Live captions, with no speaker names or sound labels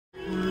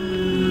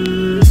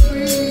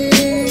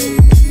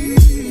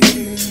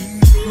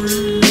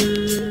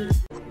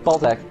Ball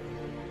attack.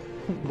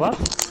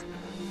 What?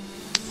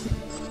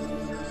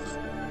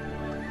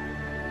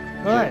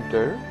 Alright,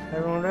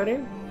 everyone ready?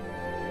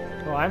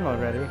 Oh, I'm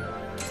not ready.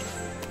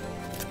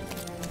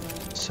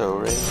 So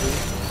ready.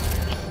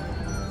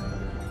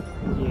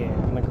 Yeah,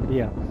 I'm gonna be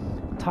a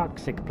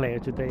toxic player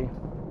today.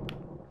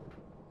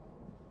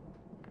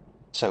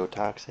 So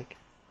toxic.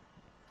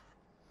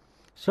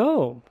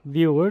 So,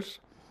 viewers,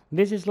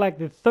 this is like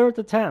the third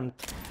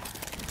attempt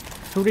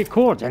to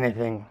record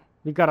anything.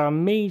 We got an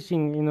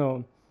amazing, you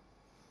know,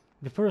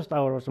 the first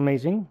hour was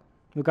amazing.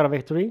 We got a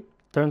victory.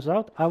 Turns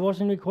out I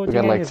wasn't recording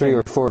anything. We got like 3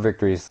 or 4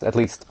 victories, at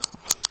least.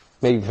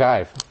 Maybe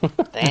 5.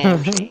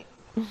 Damn, Shane.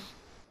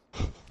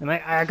 And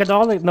I got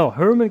all the, no,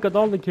 Herman got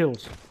all the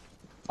kills.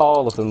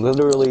 All of them,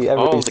 literally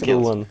every All the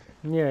single kills. one.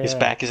 Yeah, His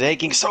back is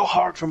aching so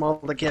hard from all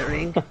the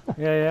carrying.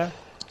 Yeah.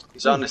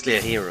 He's honestly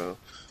a hero.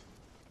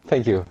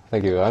 Thank you,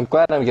 thank you. I'm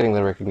glad I'm getting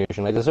the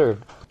recognition I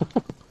deserve.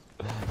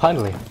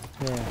 Finally.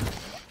 Yeah.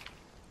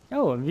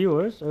 Oh,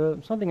 viewers,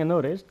 something I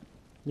noticed.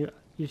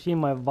 You see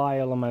my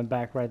vial on my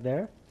back right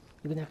there?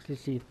 You can actually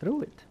see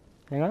through it.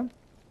 Hang on.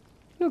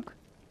 Look,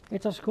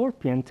 it's a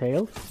scorpion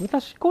tail with a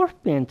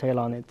scorpion tail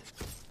on it.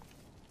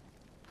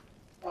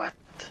 What?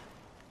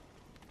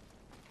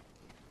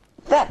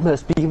 That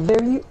must be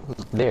very...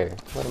 There,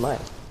 what am I?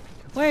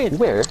 Wait,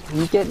 Where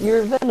you get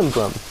your venom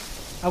from?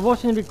 I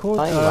wasn't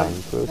recording.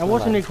 I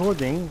wasn't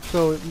recording,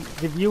 so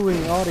the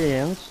viewing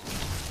audience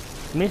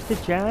missed the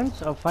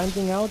chance of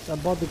finding out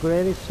about the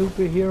greatest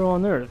superhero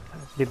on Earth,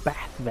 the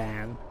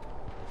Batman.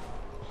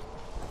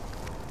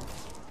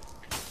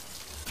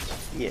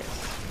 Yes.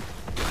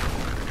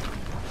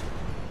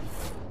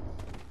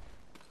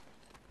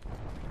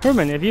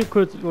 Herman, if you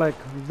could, like,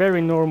 very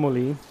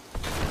normally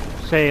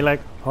say, like,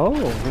 oh,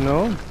 you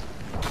know,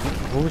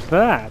 who's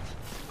that?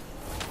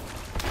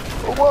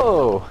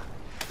 Whoa!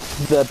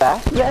 The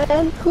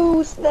Batman?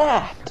 Who's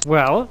that?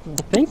 Well,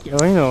 thank you,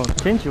 you know,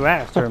 since you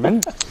asked,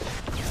 Herman,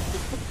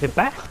 the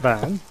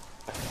Batman,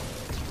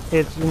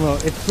 it's, you know,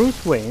 it's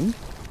Bruce Wayne,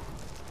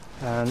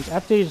 and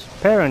after his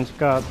parents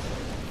got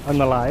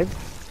unalive,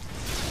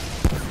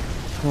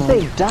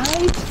 They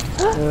died?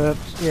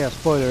 yeah,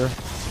 spoiler.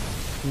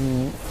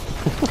 You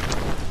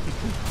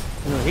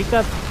know, he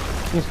got,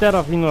 instead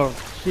of, you know,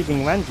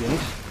 seeking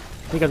vengeance,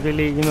 he got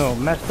really, you know,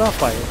 messed up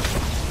by it.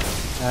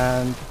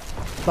 And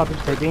started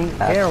taking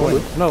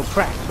heroin. No,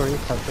 crack, sorry,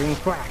 started taking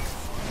crack.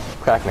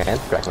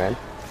 Crackman.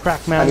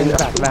 Crackman in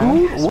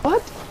Batman.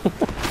 What?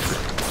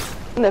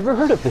 Never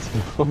heard of this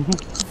before.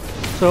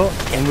 So,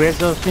 and where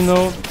does, you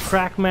know,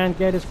 Crackman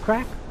get his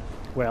crack?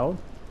 Well,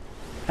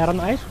 at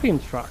an ice cream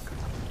truck.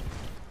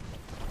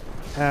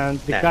 And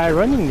the guy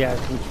running the ice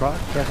cream truck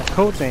has a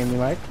code name,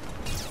 right?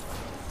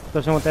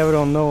 Doesn't want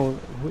everyone to know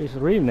who his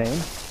real name.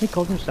 He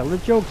called himself the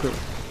Joker.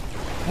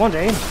 One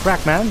day,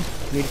 Crackman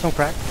needed some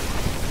crack,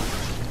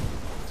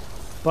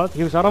 but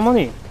he was out of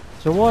money.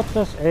 So what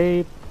does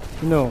a,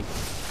 you know,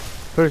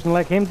 person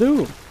like him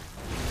do?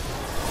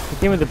 He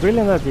came with the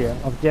brilliant idea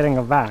of getting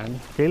a van,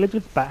 fill it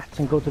with bats,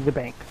 and go to the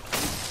bank.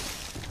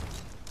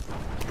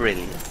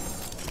 Brilliant.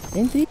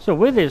 Indeed. So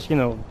with this, you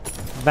know,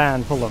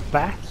 van full of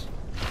bats,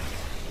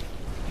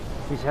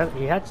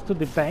 he heads to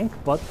the bank,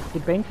 but the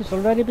bank is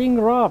already being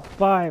robbed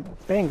by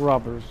bank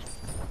robbers.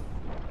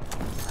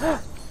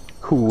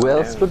 Who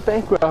else but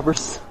bank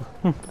robbers?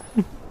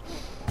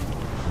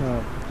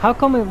 How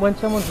come when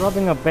someone's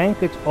robbing a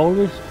bank, it's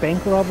always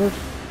bank robbers?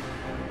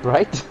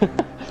 Right?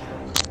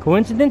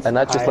 Coincidence? And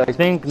not just I like...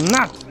 think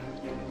not.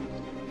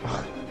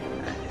 I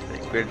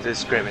think we're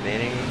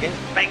discriminating against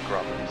bank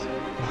robbers.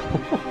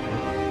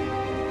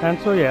 And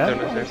so yeah. As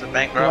soon as there's a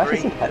bank robbery,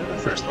 they're the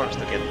first ones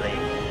to get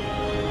blamed.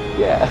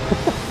 Yeah.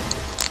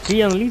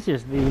 He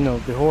unleashes the, you know,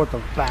 the horde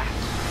of bats.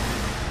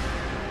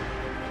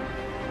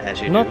 As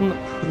you Not do.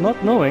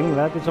 not knowing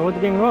that it's already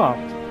being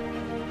robbed.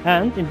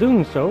 And in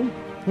doing so,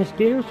 he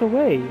scares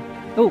away.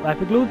 Oh, I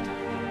forgot.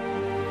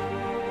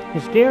 He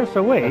scares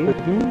away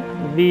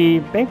the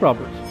bank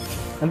robbers.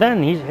 And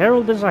then he's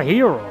heralded as a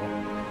hero.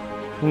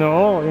 You know,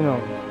 all, you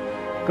know,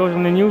 goes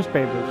in the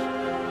newspapers.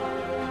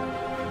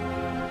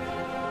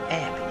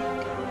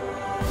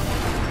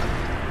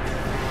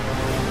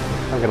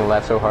 I'm gonna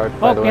laugh so hard,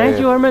 by the way, if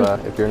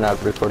you're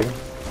not recording.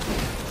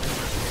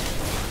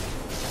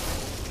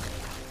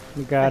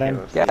 You got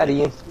him. Got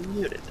him.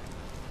 Muted.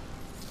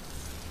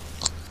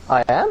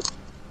 I am?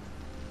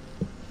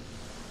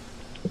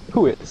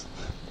 Who is?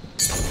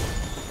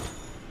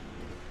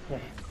 Yeah.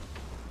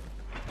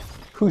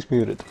 Who's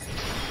muted?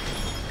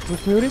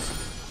 Who's muted?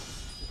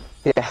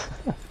 Yeah.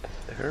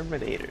 The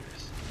Herminators.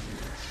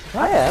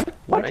 I am.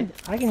 What?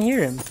 I can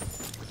hear him.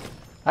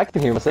 I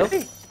can hear myself.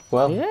 Really?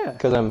 Well, Yeah.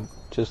 because I'm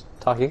just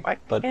talking. Why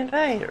But can't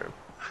I hear him?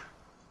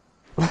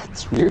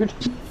 that's weird.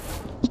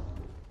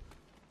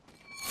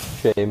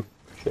 Shame.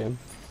 Shame.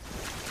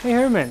 Hey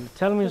Herman,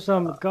 tell me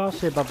some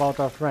gossip about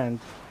our friend.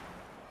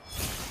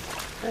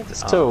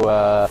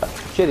 So,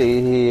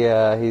 Chitty,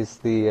 he's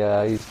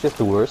just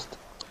the worst.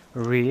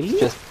 Really?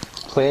 Just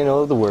plain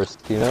old the worst,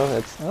 you know?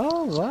 It's...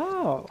 Oh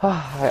wow.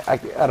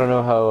 I don't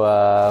know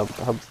how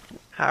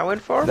How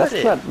informative.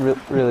 that's not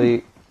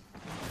really...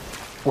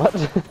 What?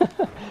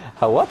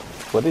 How what?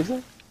 What did you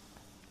say?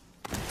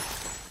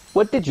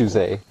 What did you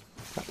say?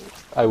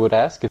 I would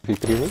ask if you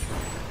could hear me.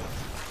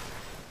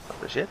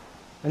 What the shit?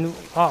 And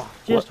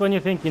just when you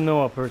think you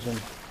know a person.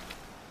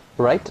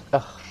 Right?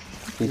 Ugh,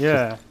 he's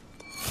Yeah.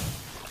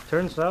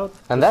 Turns out.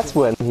 And that's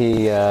when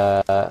he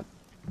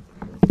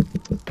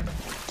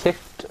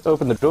kicked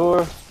open the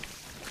door,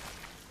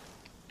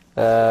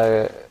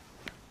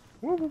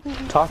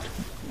 talked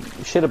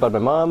shit about my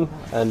mom,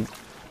 and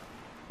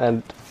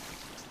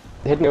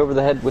hit me over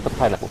the head with a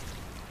pineapple.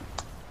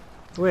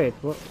 Wait,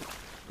 what?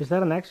 Is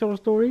that an actual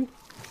story?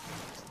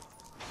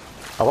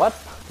 A what?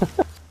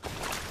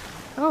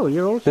 Oh,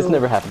 you're also. This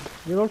never happened.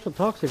 You're also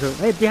toxic.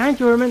 Hey, behind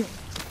you, Herman.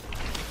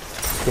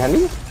 Behind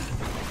me?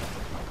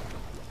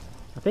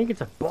 I think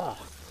it's a bot,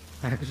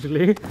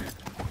 actually.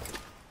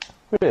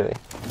 Really?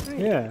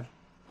 Yeah.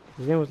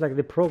 His name was like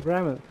the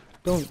programmer.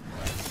 Don't.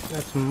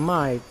 That's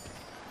my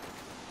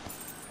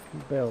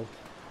belt.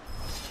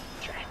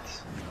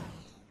 Tracks.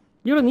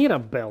 You don't need a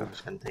I'm belt.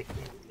 just gonna take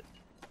me.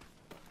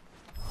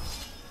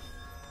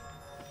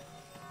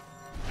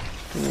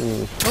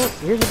 Oh,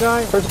 here's a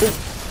guy. First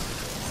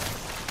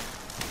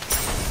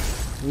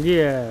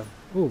Yeah.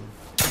 Ooh.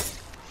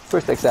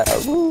 First exile.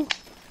 Woo.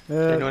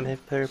 Anyone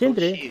have purple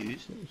Sindri,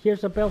 shoes?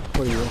 here's a belt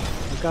for you.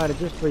 I got it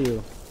just for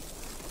you.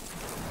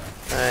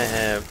 I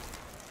have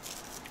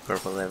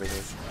purple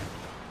everything.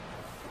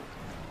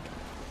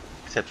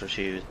 Except for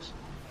shoes.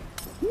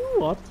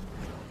 What?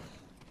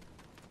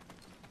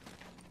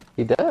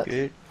 He does.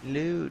 Good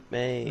loot,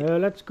 mate.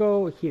 Let's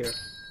go here.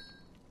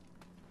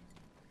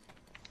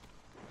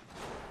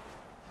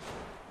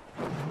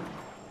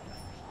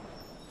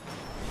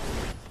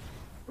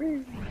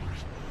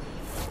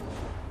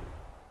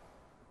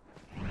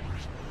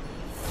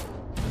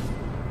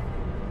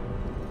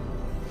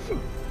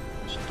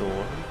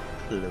 Storm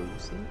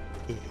closing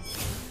in.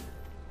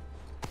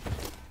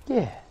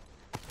 Yeah.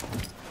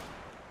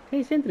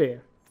 Hey Sindri,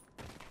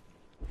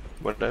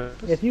 What does?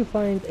 if you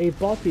find a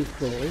body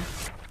scroll,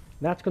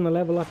 that's gonna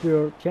level up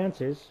your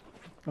chances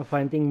of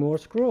finding more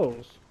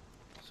scrolls.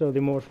 So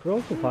the more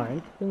scrolls you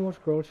find, the more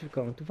scrolls you're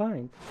going to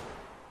find.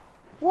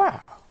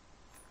 Wow.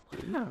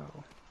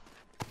 Wow.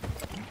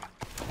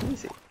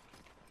 Easy.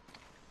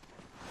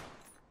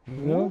 You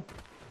know?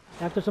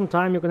 After some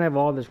time you're gonna have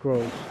all the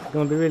scrolls. You're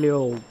gonna be really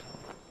old.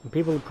 And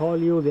people will call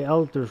you the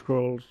Elder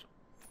Scrolls.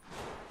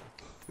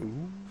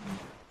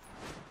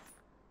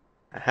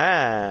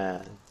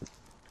 Aha!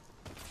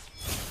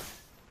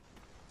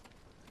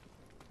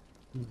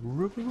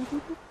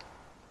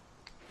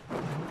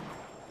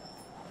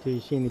 Do you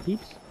see any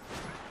peeps?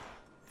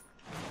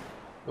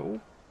 Oh,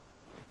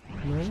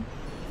 No?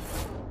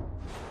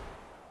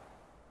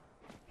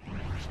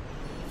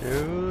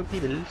 no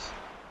beetles.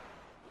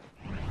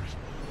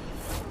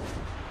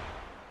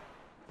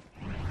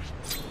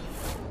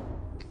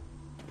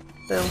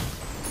 Well,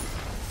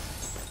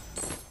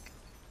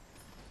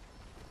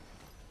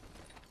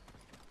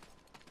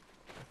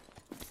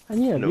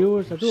 And yeah, No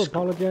viewers, I do scrolls.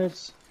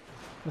 apologize.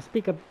 I'll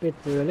speak a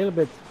little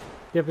bit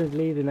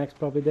differently the next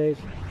probably days.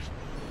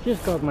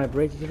 Just got my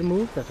braces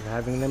removed after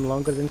having them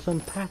longer than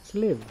some pets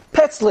live.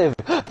 Pets live!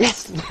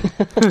 Yes!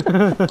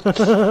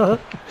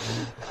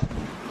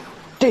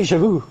 Deja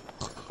vu!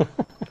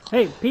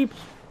 Hey, peeps!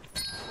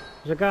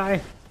 There's a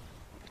guy.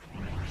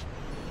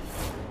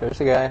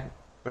 There's a guy.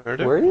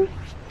 murder. Where are you?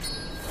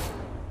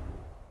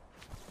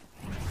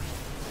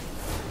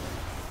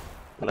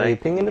 Are you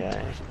pinging it?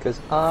 guy. Because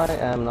I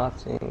am not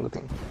seeing the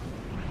ping.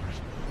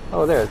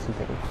 Oh, there, it's a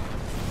ping.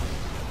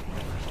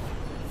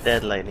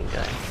 Dead lightning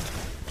guy.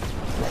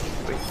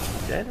 Wait,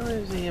 dead or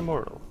is he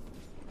immortal?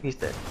 He's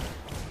dead.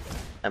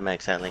 I'm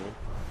exiling him.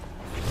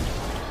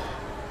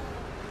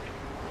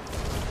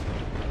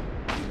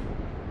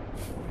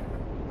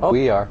 Oh,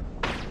 we are.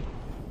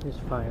 It's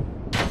fine.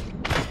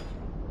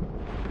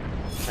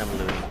 I'm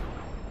looting.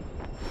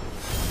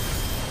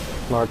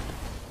 Smart.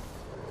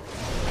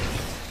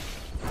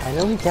 I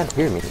know he can't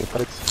hear me,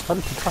 but it's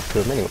hard to talk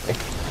to him anyway.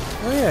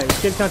 Oh yeah, you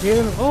still can't hear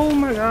him? Oh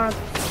my god!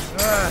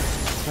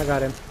 I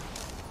got him.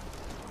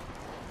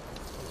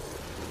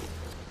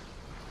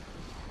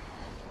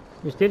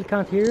 You still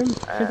can't hear him,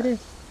 Sindri?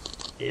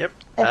 Yep.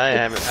 I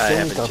haven't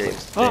conflict.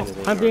 changed Oh,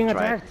 anything I'm or being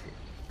tried. attacked.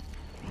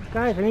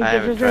 Guys, I need I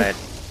your haven't tried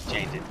assistance. to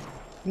change it.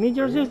 Need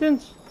your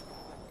assistance.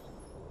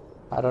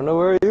 I don't know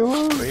where you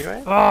are. Where you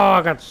at? Oh,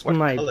 I got What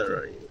sniped. color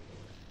are you?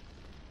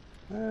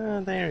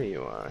 There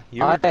you are.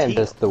 You're I am teal.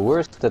 just the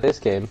worst at this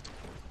game.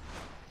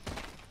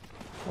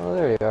 Oh,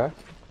 there you are.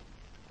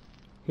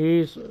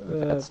 He's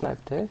Got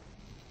sniped, eh?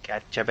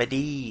 Gotcha,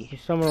 buddy.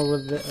 he's somewhere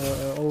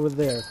over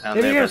there. Down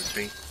There he there by the is!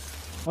 tree.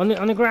 On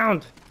the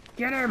ground.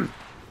 Get him!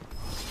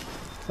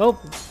 Oh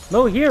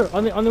no, here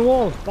on the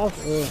wall.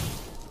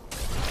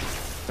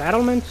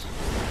 Battlements.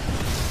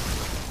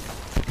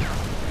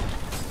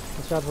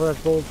 Watch out for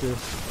that boulder.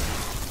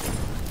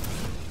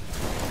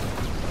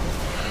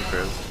 I'm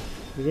through.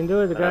 You can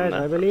do it, guys.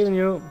 not I believe in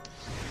you.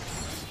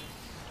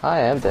 I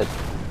am dead.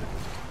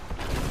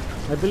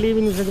 I believe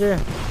in you, Sindri.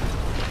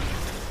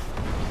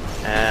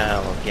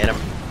 I'll get him.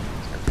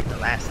 It's gonna be the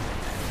last thing.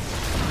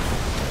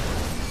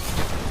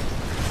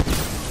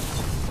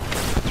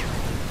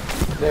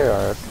 There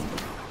are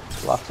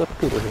lots of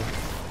people here.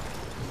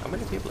 How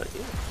many people are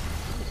here?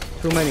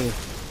 Too many.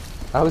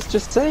 I was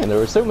just saying, there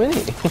were so many.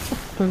 It's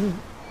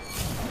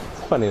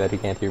funny that he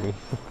can't hear me.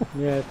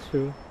 Yeah, it's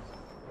true.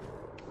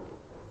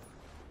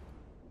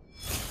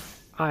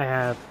 I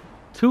have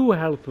 2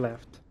 health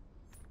left.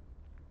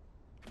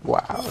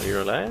 Wow. Oh,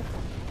 you're alive?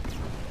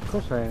 Of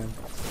course I am.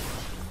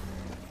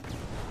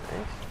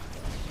 Nice.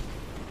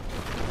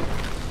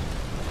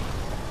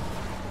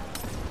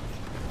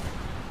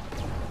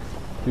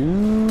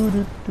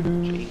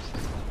 Do-do-do-do.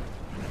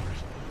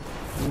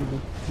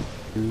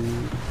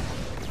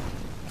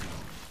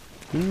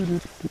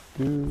 Jeez.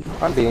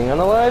 I'm being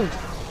unalived.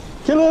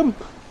 Kill him!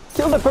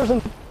 Kill that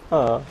person!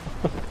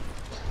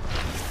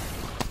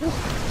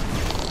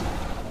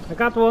 I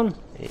got one.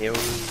 Yo.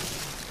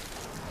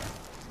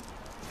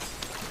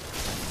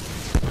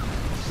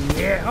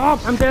 Yeah. Oh,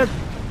 I'm dead.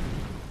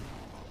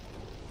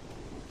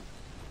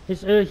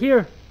 He's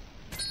here.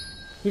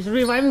 He's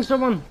reviving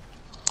someone.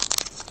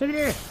 Look at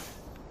here.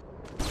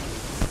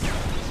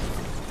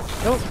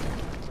 Oh.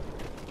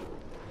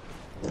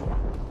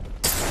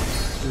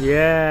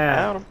 Yeah.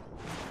 Got him.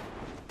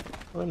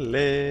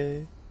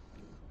 Olé.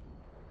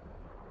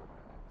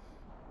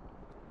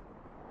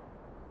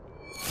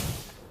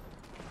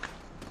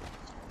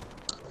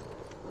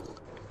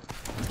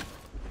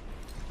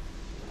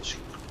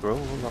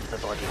 Scroll up the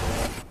body.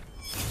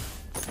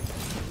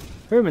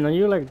 Herman, are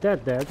you like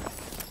dead?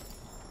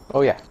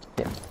 Oh yeah,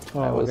 yeah.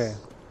 Oh, I was okay.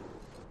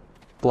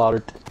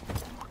 slaughtered.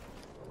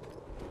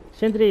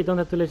 Sindri, you don't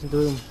have to listen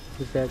to him.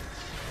 He's dead.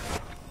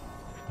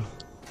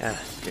 Ah,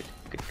 good.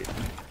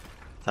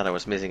 Thought I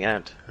was missing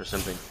out or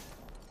something.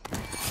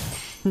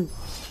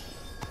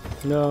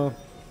 No.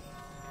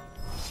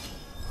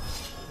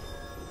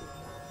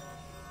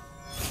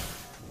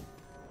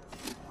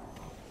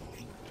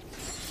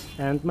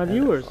 And my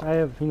viewers, I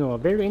have, a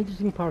very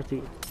interesting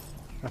party.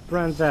 A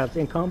friend that's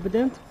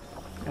incompetent,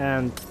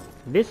 and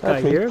this guy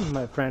That's me. here,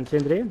 my friend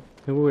Sindri,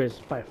 who is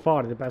by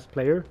far the best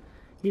player,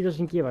 he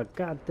doesn't give a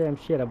goddamn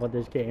shit about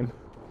this game.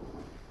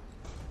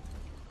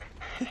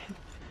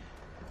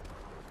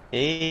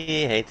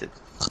 He hates it.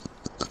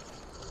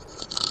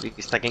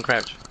 He's stuck in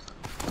crouch.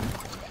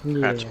 Yeah.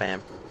 Crouch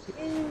spam.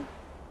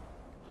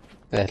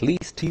 At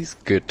least he's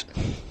good.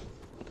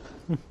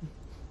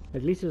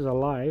 At least he's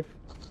alive.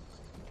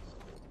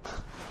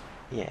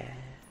 Yeah.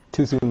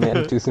 Too soon,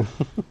 man, too soon.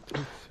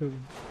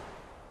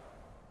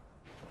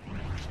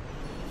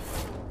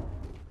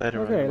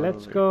 Better Okay, run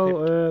let's over.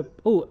 go.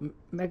 Oh,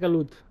 mega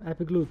loot,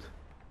 epic loot.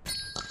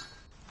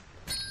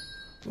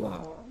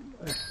 Wow.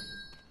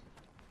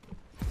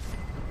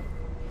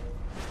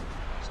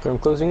 Storm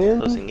closing in.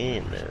 Closing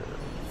in.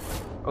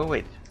 Oh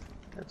wait,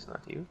 that's not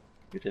you.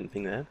 You didn't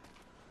think that.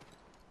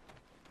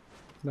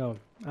 No,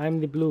 I'm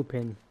the blue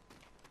pin.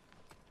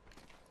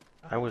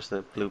 I was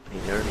the blue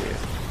pin earlier.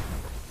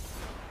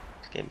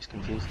 This game is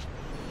confused.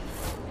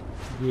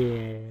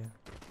 Yeah.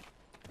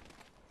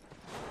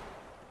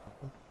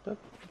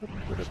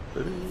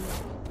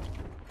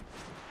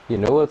 You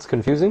know what's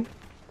confusing?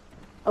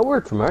 A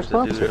word from our There's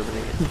a dude sponsor.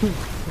 opening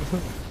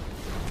it.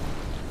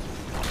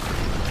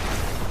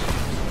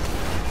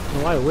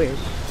 Oh, I wish.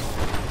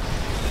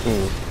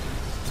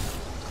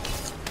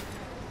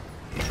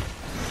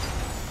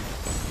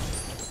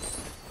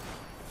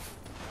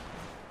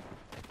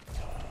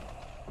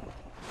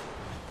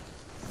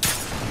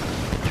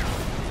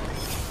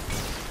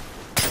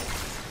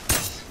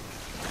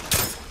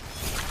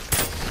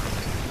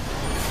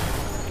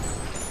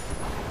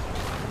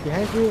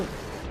 Behind you.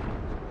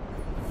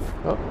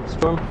 Oh,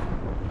 storm.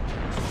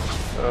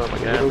 Oh my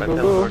Go, god, my go,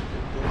 go. teleport.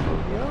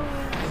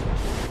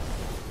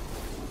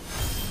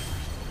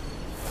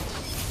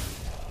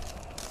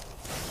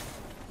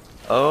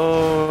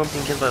 Oh, I'm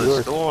being killed by the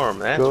You're storm.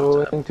 That's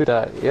what's up. Going to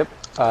die. Yep.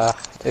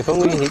 If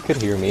only he could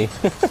hear me.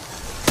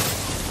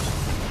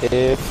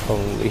 If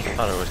only. I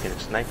thought I was getting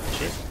sniped and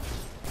shit.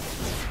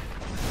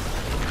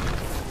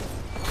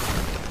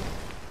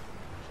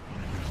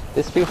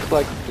 This feels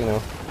like,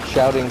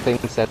 shouting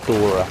things at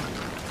Dora.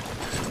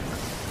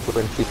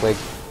 When she's like,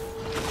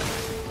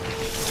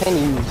 can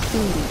you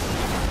see?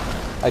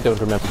 I don't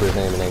remember his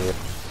name in English.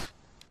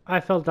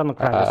 I fell down a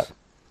crevice.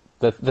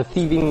 The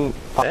thieving...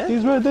 Eh?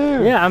 He's right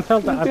there! Yeah, I fell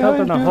down a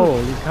behind you.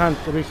 hole. You can't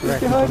reach back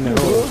Behind from you,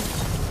 the hole.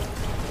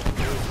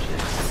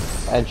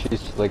 bro. And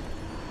she's just like,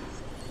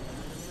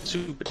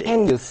 Super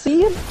can you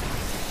see him?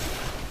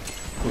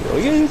 Oh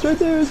yeah, he's right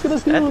there, he's gonna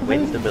steal That him.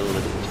 wind ability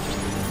is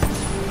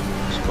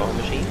just a small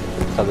machine.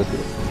 How this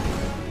is.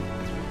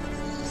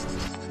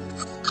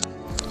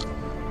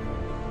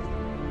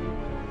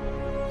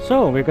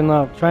 So, we're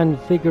gonna try and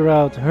figure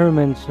out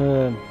Herman's,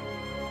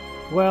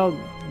 well,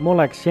 more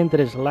like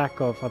Sindri's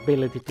lack of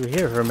ability to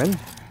hear Herman.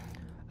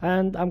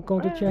 And I'm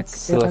going to check if I'm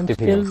Selective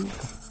hearing.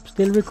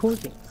 still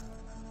recording.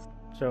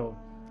 So,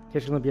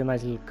 here's gonna be a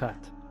nice little cut.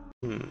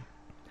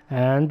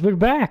 And we're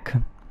back.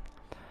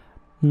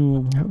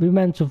 We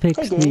managed to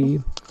fix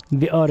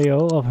the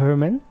audio of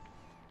Herman.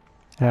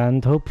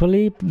 And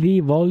hopefully the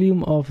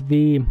volume of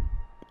the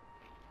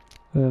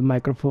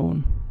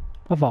microphone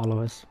of all of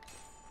us.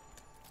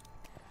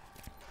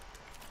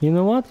 You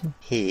know what?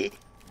 He.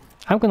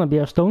 I'm gonna be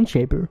a stone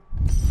shaper.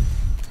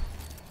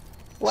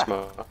 Wow.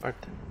 Smart.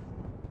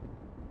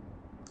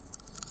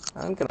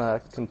 I'm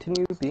gonna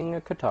continue being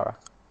a Katara.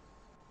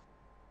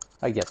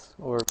 I guess.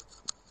 Or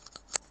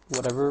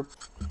whatever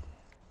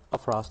a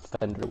frost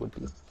bender would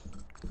be.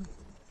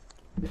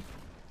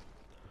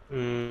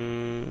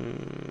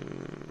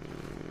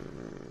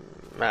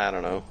 I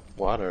don't know.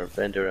 Water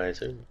bender, I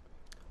assume.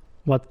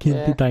 What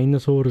killed the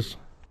dinosaurs?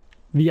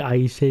 The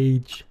Ice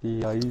Age.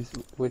 The ice,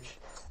 which,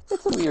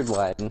 it's a weird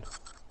line.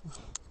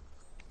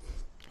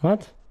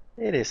 What?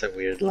 It is a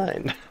weird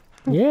line.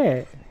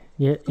 Yeah.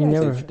 Yeah, you Ice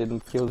never Age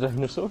didn't kill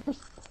dinosaurs.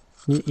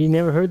 you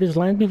never heard this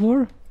line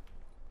before?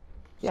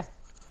 Yeah.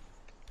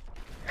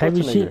 Have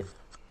you seen? Schwarzenegger.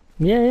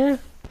 Yeah.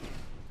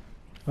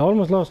 I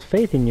almost lost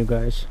faith in you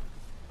guys.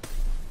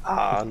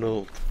 Ah,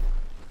 no.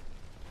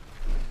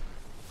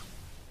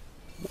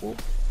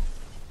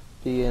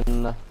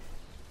 Being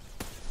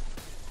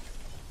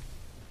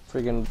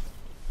friggin'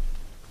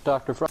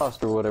 Dr.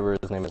 Frost or whatever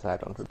his name is, I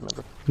don't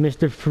remember.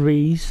 Mr.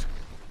 Freeze.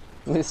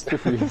 Mr.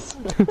 Freeze.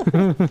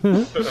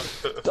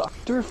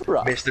 Dr.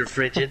 Frost. Mr.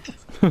 Frigid.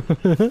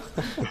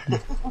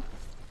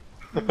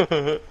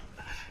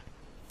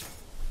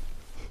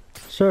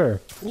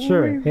 Sir,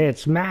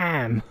 it's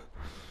ma'am.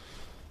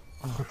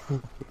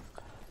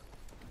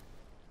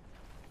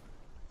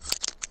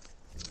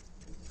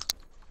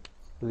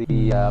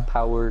 The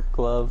power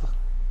glove.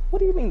 What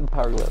do you mean the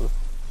power glove?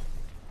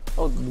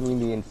 Oh, you mean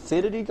the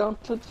Infinity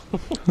Gauntlet?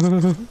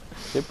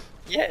 Yep.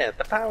 Yeah,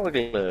 the power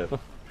glove.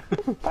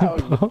 Power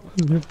glove.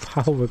 The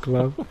power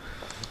glove.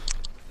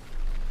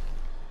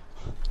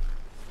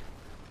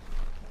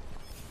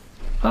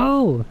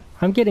 Oh,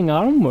 I'm getting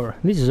armor.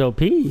 This is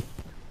OP. It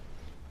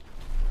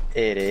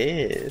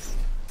is.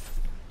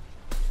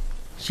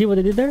 See what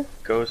I did there?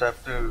 Goes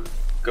up to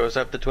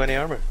 20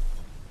 armor.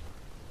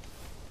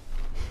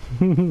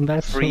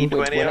 That's Free so...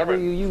 20 Whenever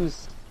armor. you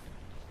use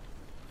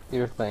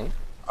your thing.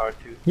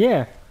 R2.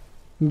 Yeah,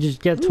 you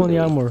just get 20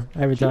 armor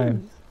every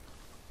time.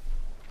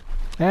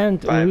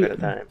 And 5 we, at a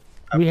time.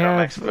 we Up to a have,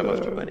 maximum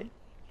of 20.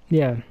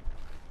 yeah.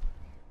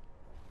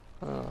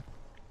 Oh.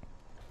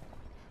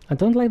 I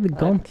don't like the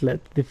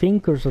gauntlet. The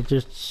fingers are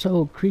just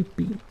so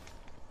creepy.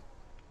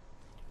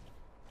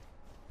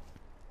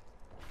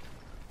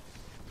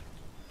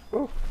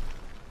 Oh.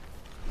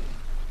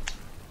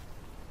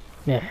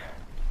 Yeah.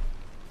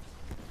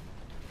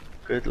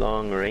 Good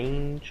long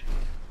range.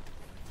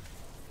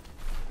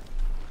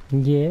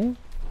 Yeah.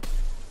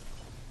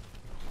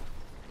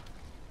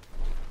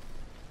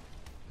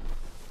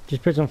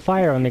 Just put some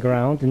fire on the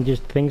ground and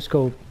just things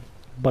go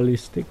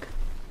ballistic.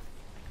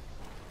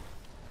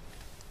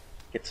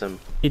 Get some.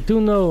 You do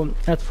know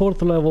at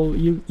 4th level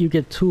you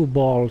get 2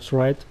 balls,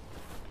 right?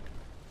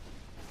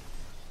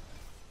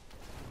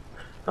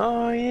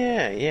 Oh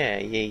yeah. Yeah.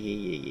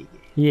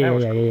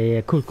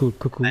 Cool.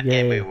 And Yeah.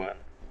 everyone.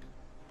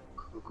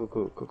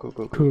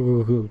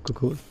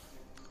 Cool.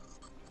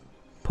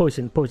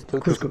 Poison.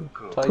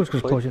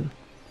 Couscous poison.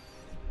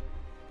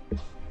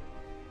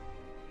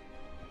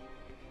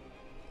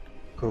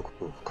 Go.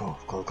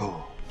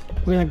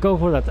 We're gonna go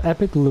for that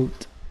epic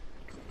loot.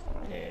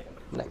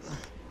 Nice.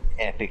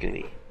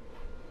 Epically.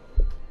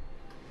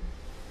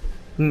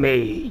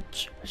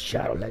 Mage.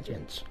 Shadow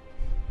Legends.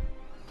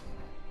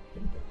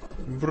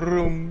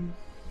 Vroom.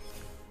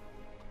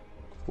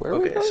 Where are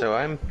we Okay, going? so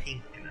I'm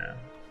pink now.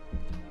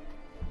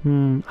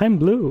 I'm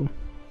blue.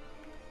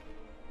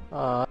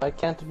 I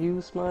can't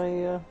use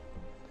my,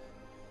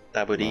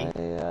 Tabudi.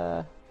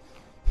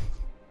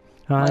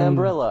 my I'm...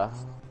 umbrella.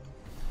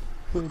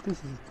 Wait, this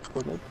is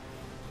Fortnite.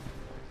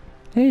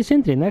 Hey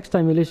Sindri, next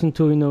time you listen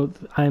to,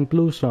 I'm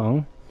Blue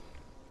song,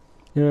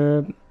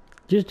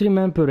 just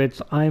remember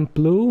it's I'm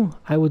blue,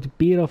 I would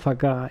beat off a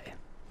guy.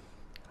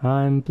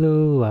 I'm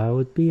blue, I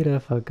would beat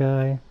off a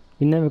guy.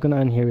 You're never gonna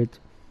unhear it.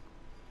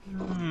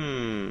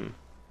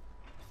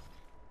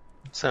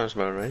 Sounds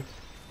about right.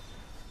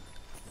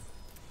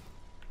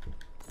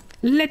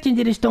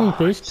 Legendary Stone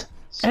Fist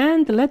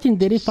and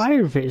Legendary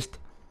Fire Fist.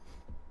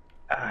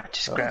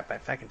 Just grab my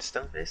fucking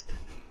stone fist.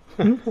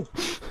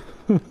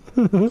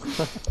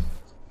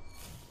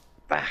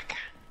 Back.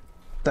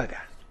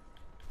 Bugger.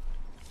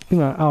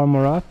 Gonna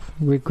armor up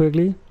real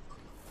quickly.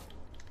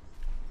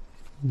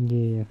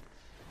 Yeah.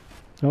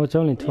 Oh, it's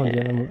only 20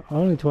 armor.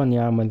 Only 20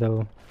 armor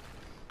though.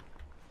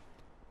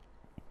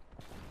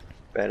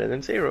 Better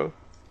than 0.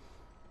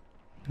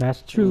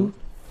 That's true.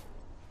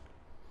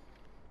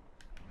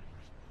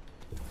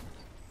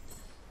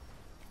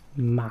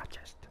 My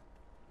chest.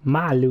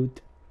 My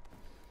loot.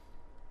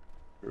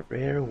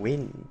 Rare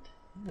wind.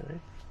 Alright.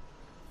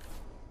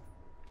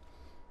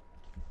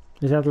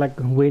 Is that like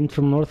wind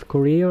from North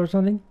Korea or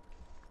something?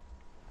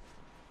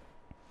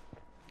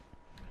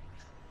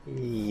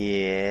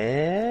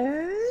 Yes.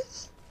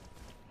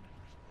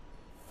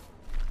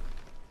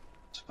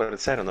 That's what it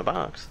said on the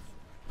box.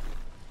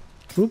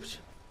 Oops.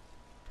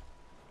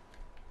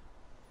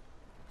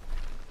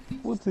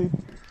 Whoopsie.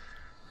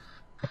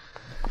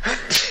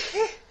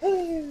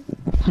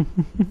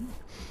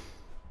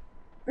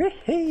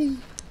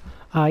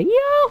 Ah,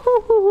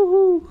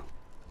 yahoo!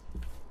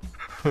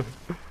 Let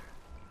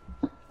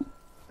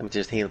me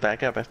just heal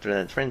back up after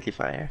that friendly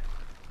fire.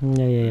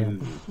 Yeah.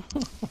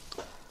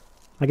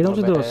 I can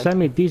also do a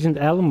semi-decent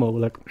Elmo,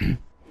 like,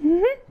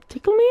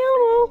 tickle me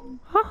Elmo,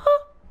 haha.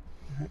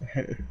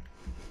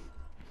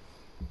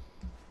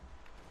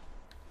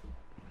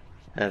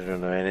 I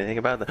don't know anything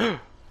about that.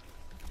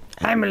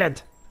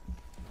 Amulet!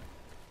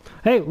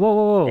 Hey,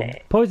 whoa. Yeah.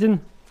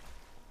 Poison.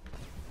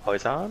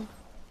 Poison?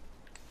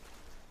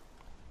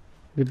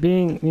 We're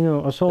being,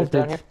 assaulted.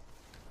 Down here.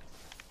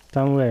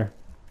 Down where?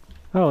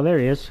 Oh, there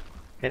he is.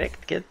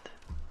 Correct, kid.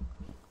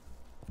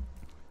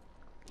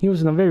 He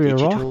was in a very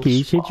Digital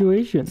rocky swap.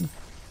 situation.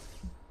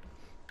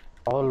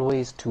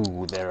 Always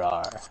two there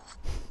are.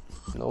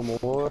 No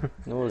more,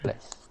 no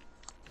less.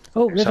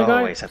 Oh, There's there's a guy.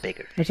 always a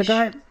bigger There's a fish.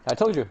 guy. I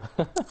told you.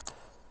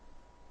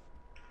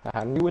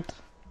 I knew it.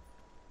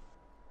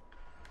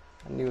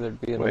 I knew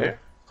there'd be another. Where?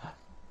 I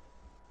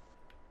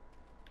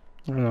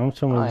don't know,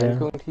 somewhere I'm there.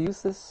 going to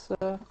use this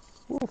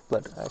wolf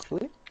blood,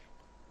 actually.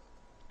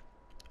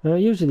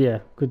 Use it, yeah.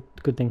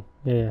 Good thing.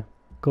 Yeah.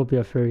 Go be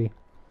a furry.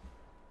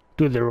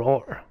 Do the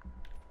roar.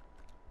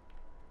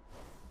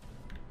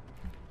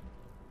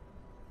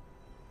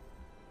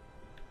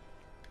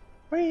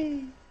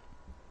 Whee!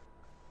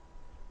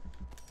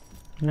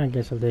 I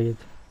guess I'll take it.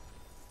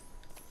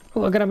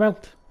 Oh, I got a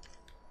belt.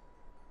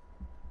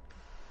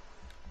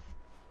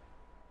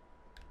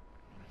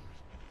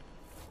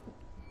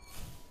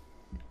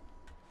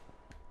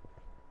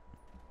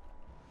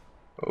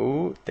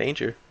 Oh,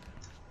 danger.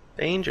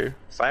 Danger.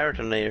 Fire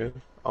tornado.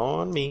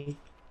 On me.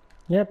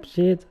 Yep,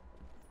 see it.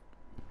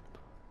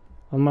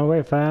 On my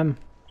way, fam.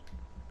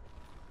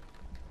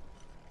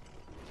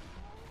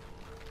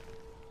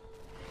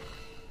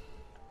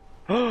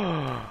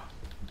 I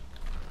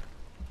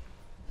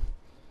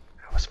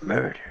was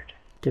murdered.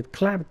 Get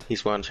clapped.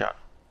 He's one shot.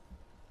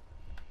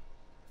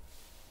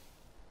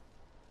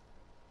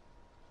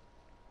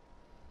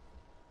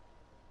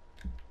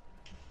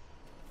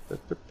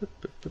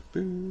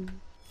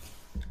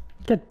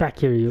 Get back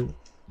here, you.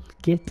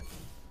 Get.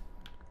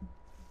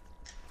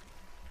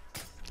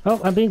 Oh,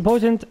 I'm being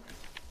poisoned.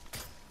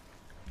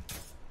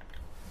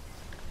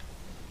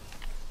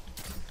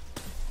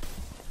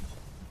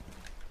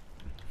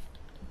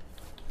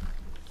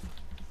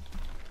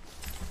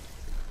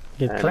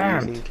 Get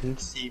clapped. Using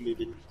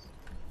concealment.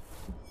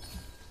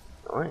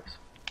 Nice.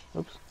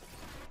 Oops.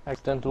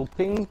 Accidental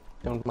ping.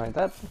 Don't mind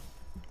that.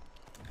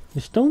 The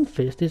stone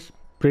fist is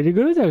pretty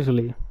good,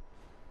 actually.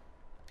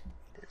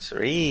 It's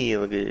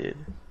real good.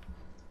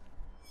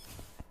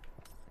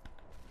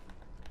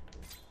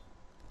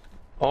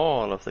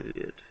 All of the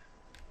good.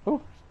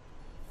 Oh.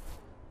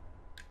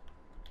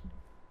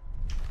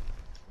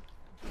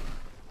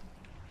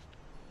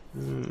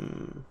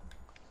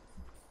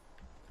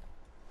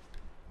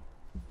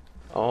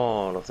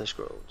 All of the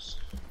scrolls.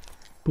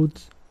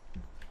 Boots.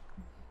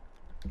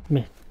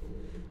 Meh.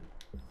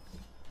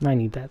 I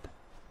need that.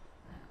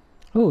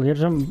 Oh, here's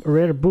some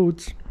rare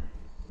boots.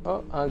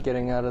 Oh, I'm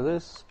getting out of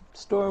this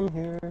storm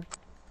here.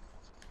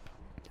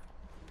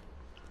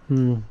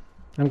 I'm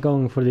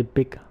going for the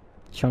big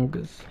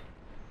chunkus.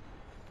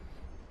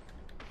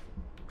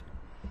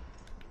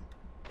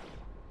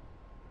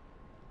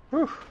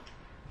 Whew.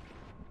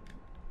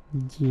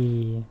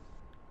 Yeah.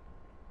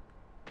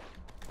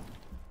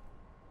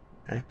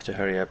 I have to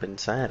hurry up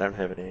inside. I don't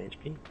have any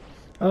HP.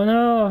 Oh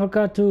no, I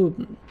forgot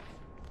to...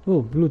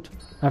 Oh, blood.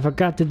 I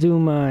forgot to do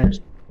my... Oops,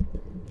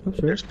 sorry.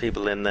 There's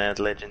people in that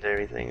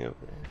legendary thing over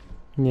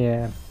there.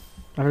 Yeah.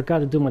 I forgot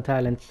to do my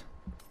talents.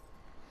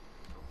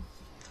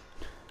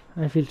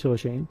 I feel so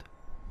ashamed.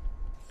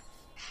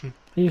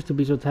 I used to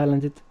be so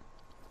talented.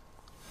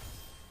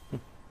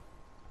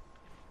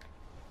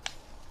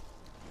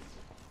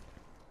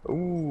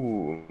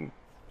 Ooh.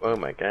 Oh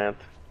my god.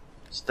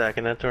 Stuck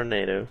in a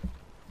tornado.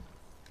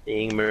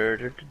 Being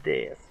murdered to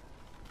death.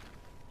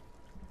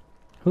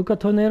 Who got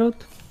tornadoed?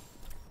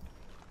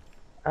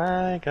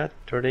 I got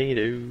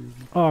tornado.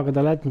 Oh, I got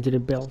a legendary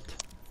belt.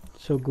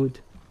 So good.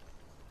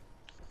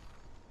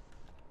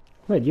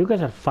 Wait, you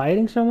guys are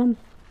fighting someone?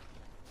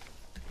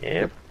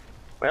 Yep.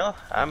 Well,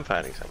 I'm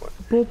fighting someone.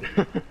 Boop.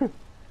 Excuse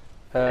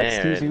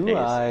There it you, is.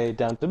 I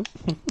downed him.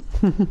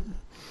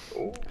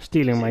 Ooh.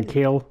 Stealing my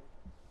kill.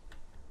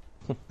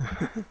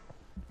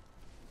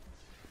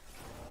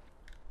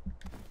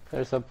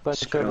 There's a bunch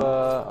Scroll.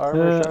 of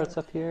armor shards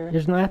up here.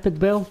 Here's an epic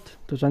belt.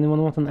 Does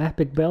anyone want an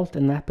epic belt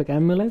and an epic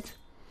amulet?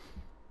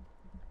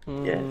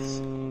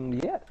 Yes.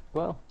 Yeah,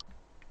 well.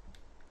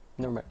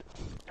 Never mind.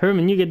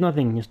 Herman, you get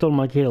nothing. You stole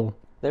my kill.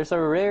 There's a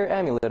rare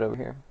amulet over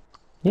here,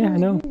 Yeah, I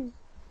know.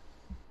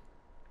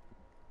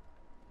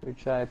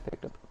 which I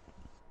picked up.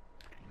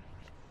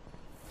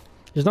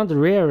 It's not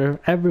rare if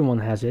everyone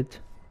has it.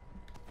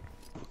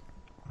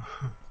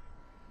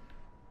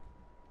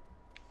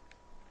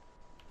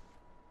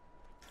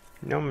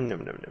 Nom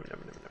nom nom nom nom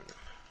nom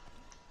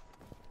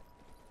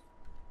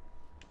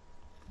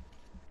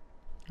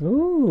nom.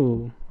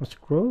 Ooh, a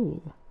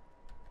scroll.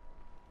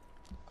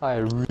 I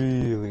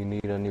really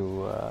need a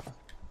new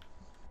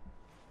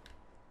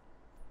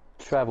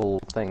travel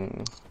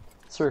thing.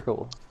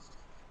 Circle.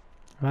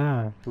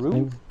 Ah, Rune?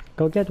 then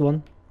go get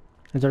one.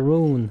 It's a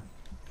rune.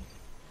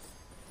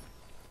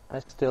 I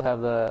still have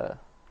the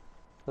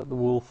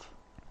wolf.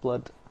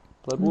 Blood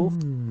wolf?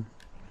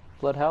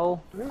 Blood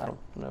howl? I don't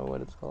know what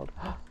it's called.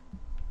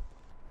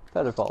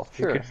 Featherfall,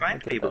 You sure. can find I'll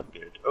get people that.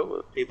 good.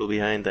 Oh, people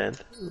behind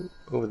that.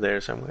 Over there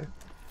somewhere.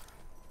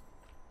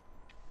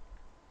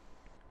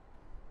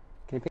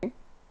 Can you ping?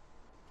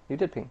 You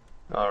did ping.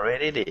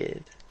 Already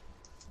did.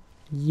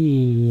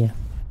 Yeah.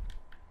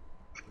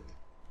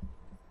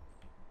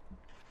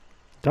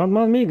 Don't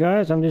mind me,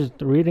 guys. I'm just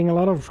reading a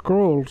lot of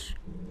scrolls.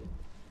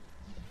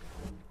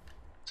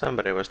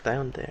 Somebody was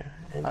down there.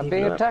 And I'm he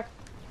being blew up. attacked.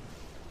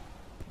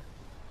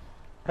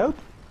 Help!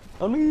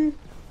 On me!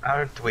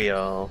 Aren't we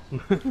all?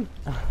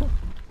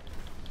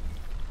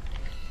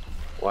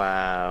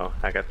 Wow,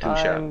 I got 2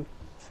 I'm shots.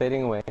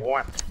 fading away.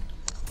 What?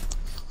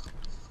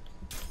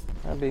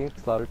 I'm being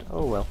slaughtered.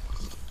 Oh well.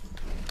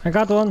 I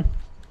got one.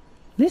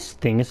 This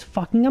thing is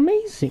fucking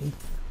amazing.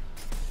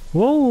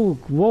 Whoa,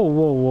 whoa,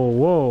 whoa, whoa,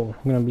 whoa.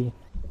 I'm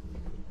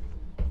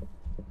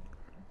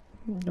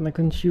gonna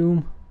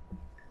consume.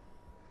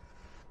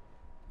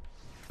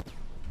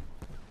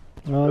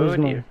 Oh, Oh there's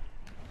more. dear.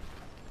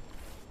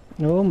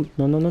 No,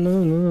 no, no, no, no,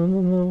 no,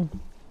 no, no.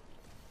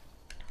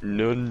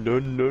 No, no,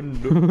 no,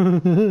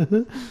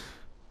 no.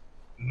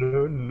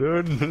 No,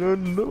 no, no,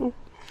 no.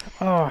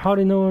 Oh, how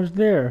do you know I was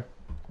there?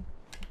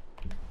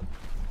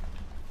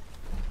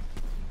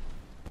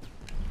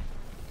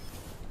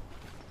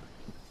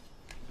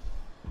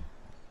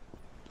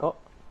 Oh,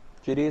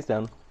 GD is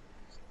down.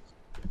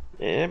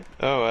 Yep.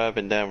 Oh, I've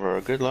been down for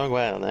a good long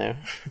while now.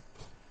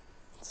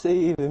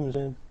 Save him,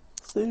 Jen.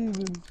 Save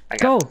him. I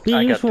Go, got, be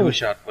I useful. got 2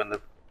 shot when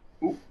the.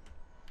 Ooh.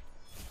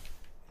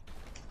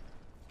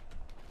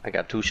 I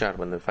got 2 shot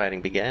when the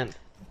fighting began.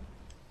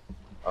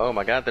 Oh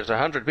my God! There's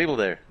 100 people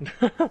there.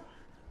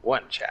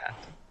 1 shot.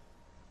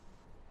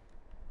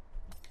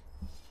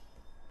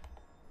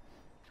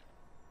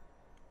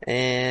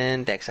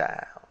 And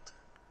exiled.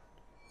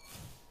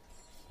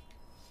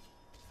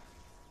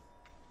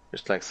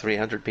 There's like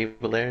 300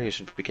 people there. You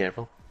should be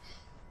careful.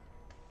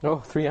 Oh,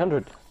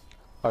 300.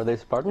 Are they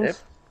Spartans? Yep.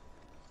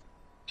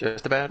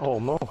 Just about. Oh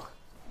no.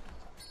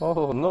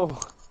 Oh no.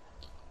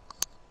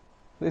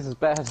 This is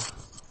bad.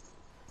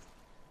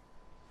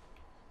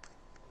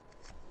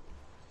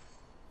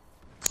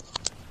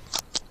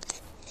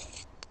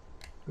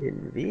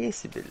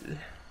 Invisible.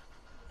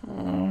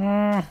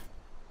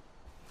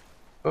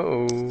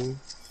 Oh.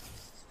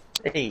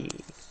 Hey.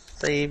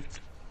 Saved.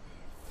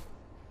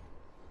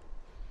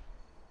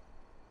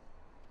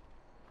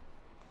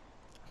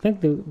 I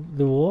think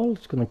the wall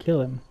is gonna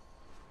kill him.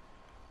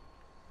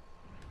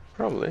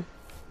 Probably.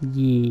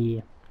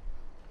 Yeah.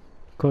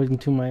 According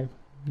to my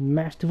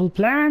masterful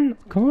plan.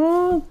 Come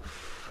on.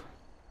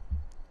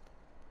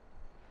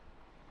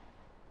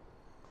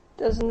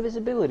 Does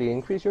invisibility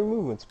increase your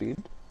movement speed?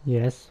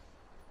 Yes.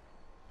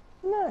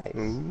 Nice.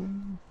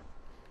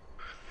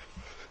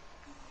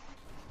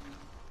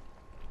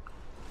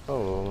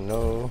 Oh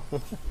no.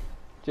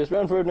 Just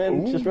run for it,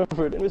 man. Just run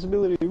for it.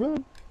 Invisibility,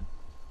 run.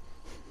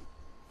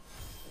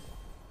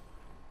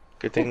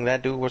 Good thing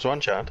that dude was 1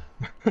 shot.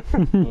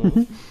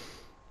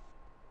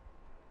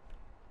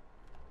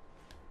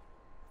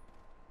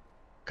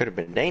 Could have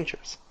been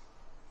dangerous.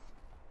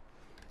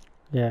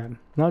 Yeah.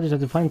 Now I just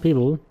have to find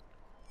people.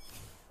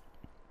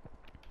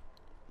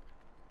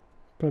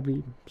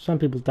 Probably some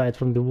people died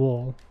from the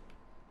wall.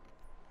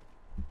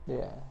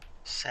 Yeah.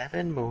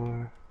 7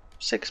 more.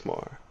 6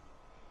 more.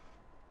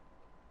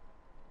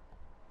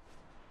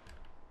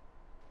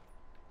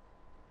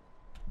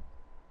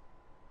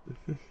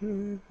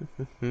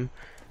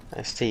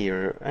 I see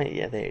your.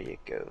 Yeah, there you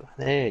go.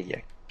 There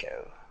you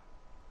go.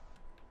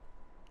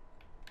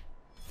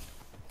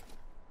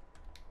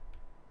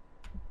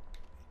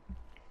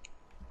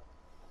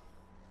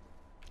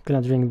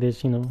 Gonna drink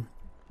this,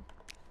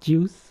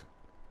 juice.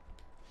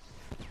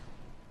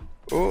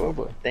 Oh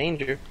boy.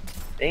 Danger.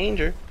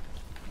 Danger.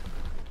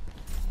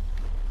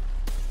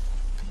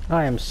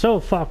 I am so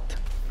fucked.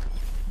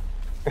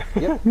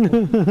 Yep.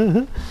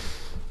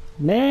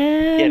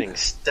 Man! Getting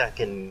stuck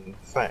in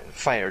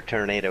fire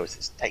tornadoes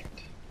is tight.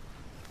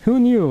 Who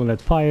knew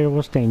that fire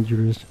was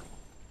dangerous?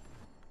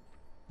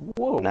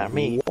 Whoa. Not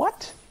me.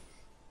 What?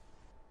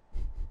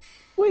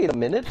 Wait a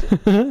minute.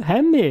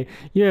 Hemi,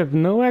 you have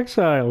no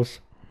exiles.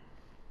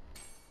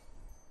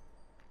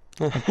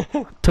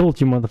 Told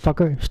you,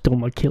 motherfucker. Stole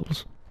my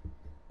kills.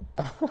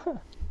 Ah.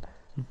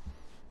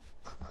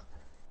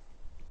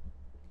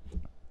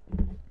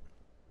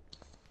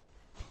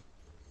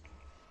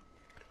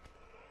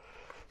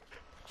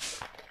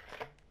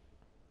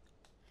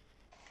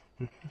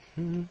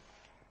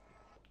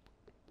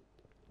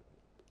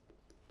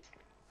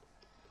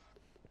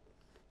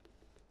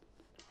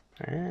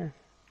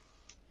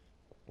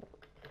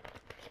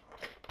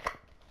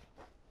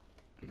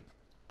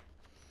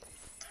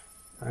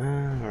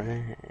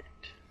 Alright.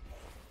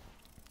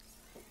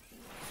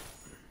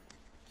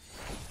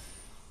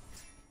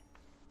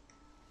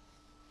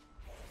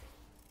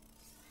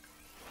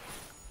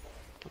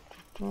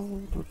 I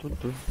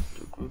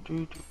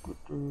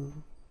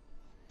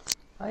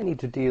need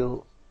to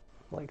deal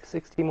like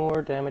 60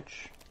 more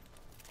damage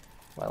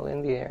while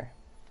in the air.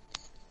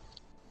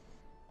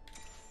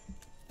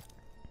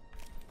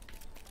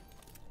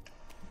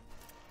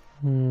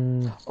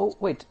 Oh,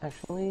 wait,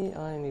 actually,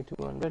 I need to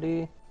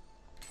unready.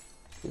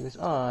 Because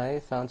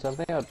I found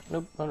something out.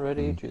 Nope,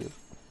 unready, choose.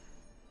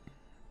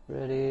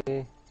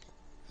 Ready,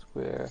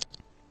 square.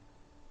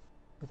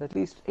 With at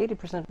least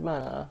 80%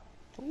 mana.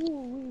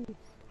 Ooh.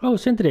 Oh,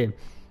 Sentry,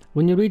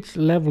 when you reach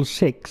level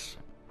 6,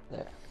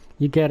 There.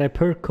 you get a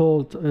perk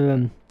called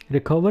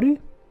Recovery.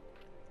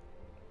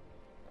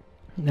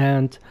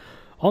 And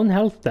on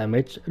health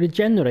damage,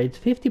 regenerates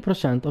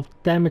 50% of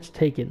damage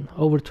taken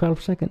over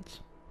 12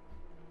 seconds.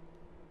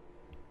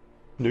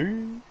 No.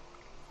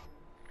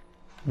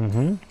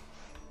 Mm-hmm.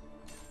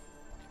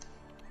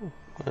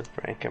 What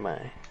rank am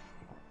I?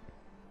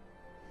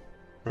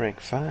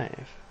 Rank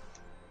 5.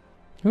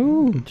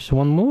 Ooh, just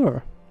one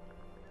more.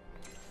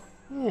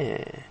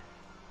 Yeah.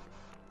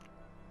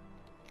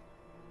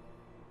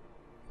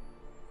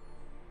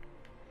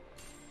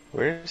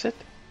 Where is it?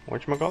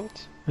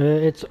 Whatchamacallit?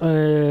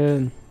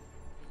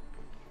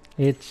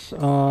 It's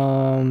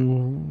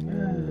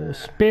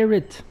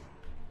Spirit.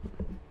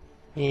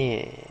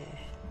 Yeah.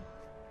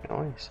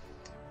 Nice.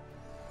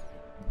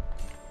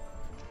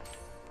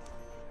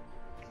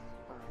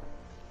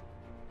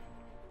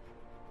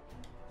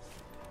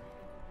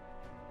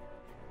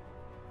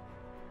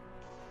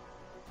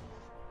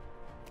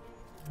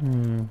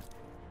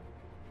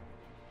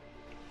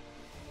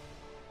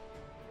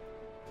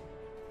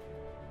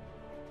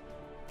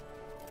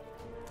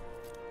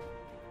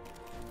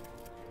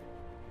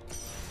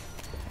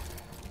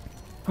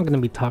 I'm gonna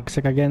be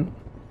toxic again.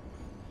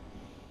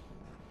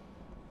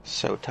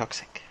 So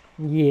toxic.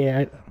 Yeah,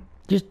 I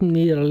just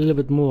need a little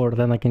bit more,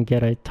 then I can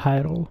get a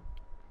title.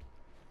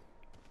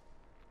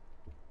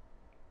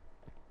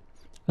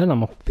 Then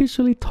I'm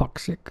officially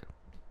toxic.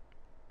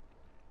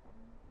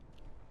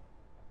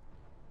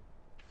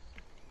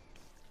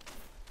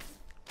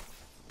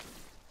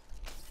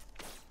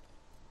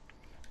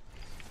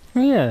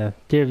 Oh yeah,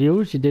 dear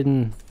viewers,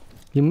 you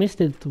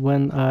missed it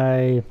when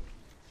I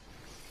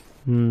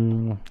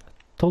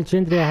told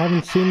Sindri I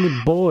haven't seen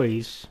The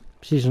Boys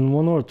season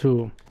 1 or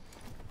 2.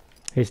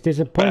 His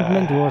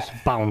disappointment was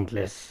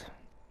boundless.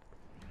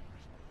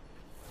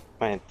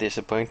 My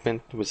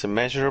disappointment was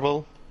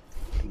immeasurable,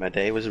 and my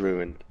day was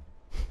ruined.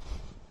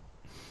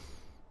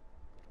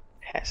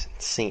 Hasn't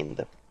seen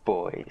The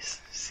Boys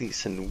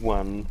season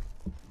 1.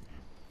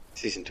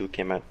 Season 2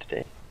 came out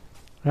today.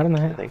 I don't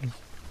I think.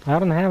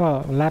 have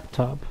a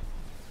laptop.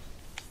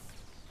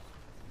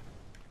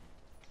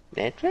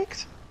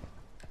 Netflix?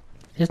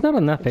 It's not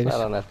on Netflix. It's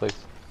not on Netflix.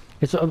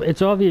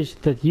 It's obvious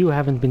that you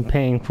haven't been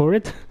paying for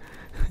it.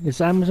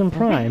 It's Amazon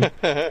Prime. Oh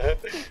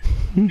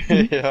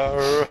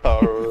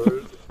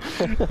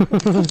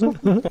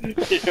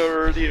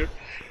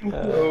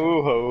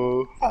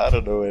ho! I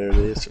don't know where it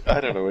is.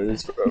 I don't know where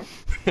it's from.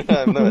 I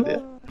have no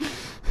idea.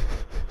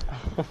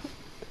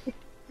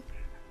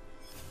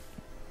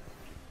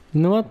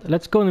 You know what?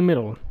 Let's go in the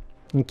middle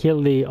and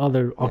kill the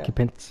other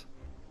occupants.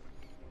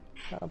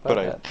 How about But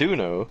I that? do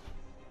know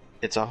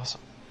it's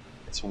awesome.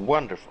 It's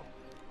wonderful.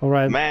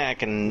 Alright,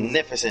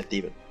 Magnificent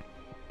even.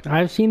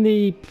 I've seen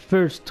the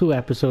first 2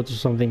 episodes or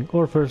something,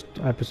 or first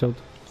episode.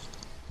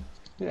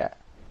 Yeah.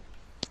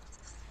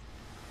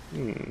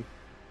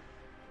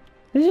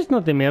 This is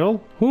not the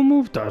middle. Who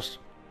moved us?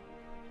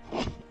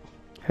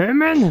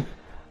 Herman!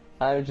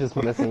 I'm just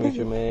messing with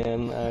you,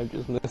 man. I'm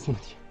just messing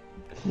with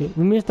you.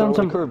 We missed on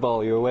Throw a some.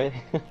 curveball your way.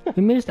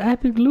 We missed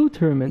epic loot,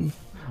 Herman.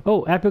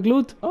 Oh, epic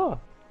loot? Oh,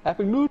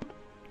 epic loot.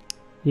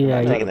 Yeah,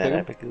 I'm yeah, Taking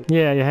that thing. epic.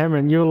 yeah,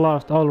 Herman, you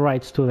lost all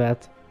rights to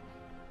that.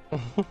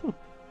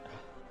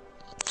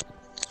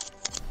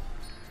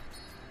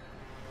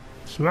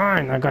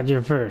 Swine, I got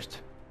you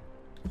first.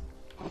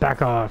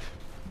 Back off.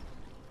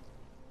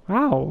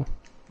 Ow.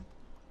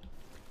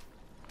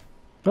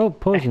 Oh,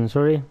 poison,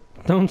 sorry.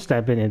 Don't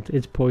step in it,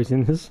 it's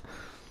poisonous.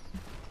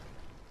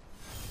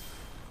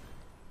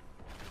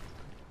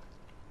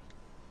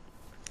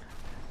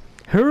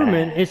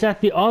 Herman is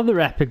at the other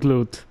epic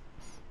loot.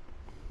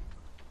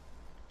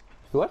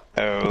 What?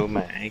 Oh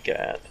my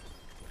god.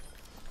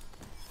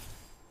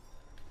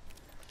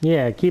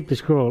 Yeah, keep the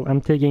scroll.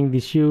 I'm taking the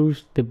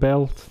shoes, the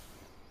belt.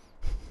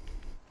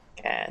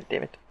 God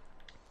damn it.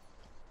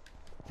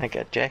 I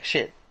got jack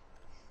shit.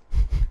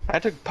 I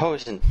took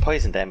poison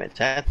damage.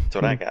 That's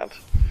what I got.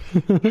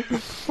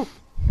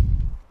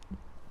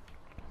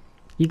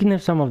 You can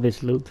have some of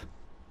this loot.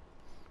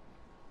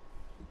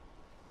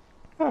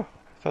 Oh, I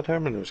thought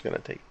Herman was gonna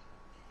take.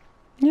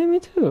 Yeah, me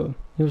too.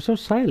 He was so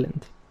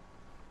silent.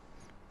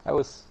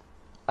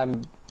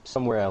 I'm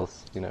somewhere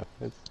else, you know.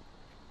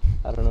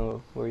 I don't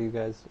know where you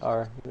guys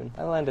are even.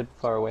 I landed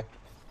far away.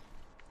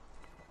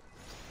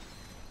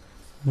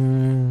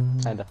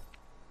 Kinda.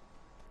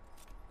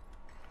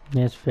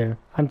 Yeah, it's fair.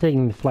 I'm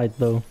taking the flight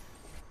though.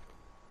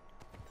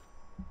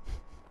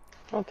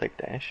 I'll take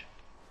dash.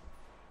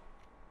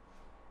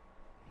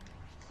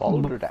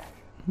 Boulder dash.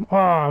 Oh,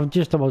 I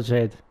just about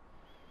said.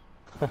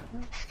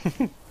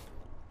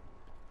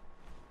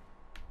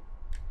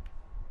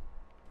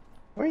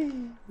 Whee!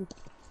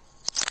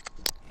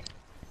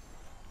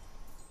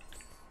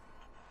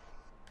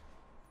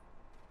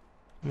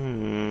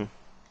 Hmm.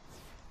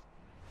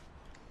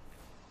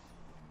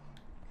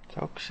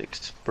 Toxic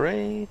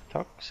spray,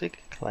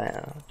 toxic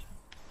cloud.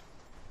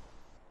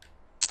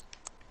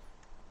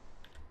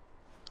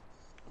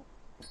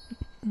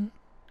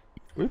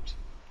 Whoops.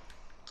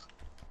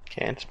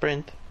 Can't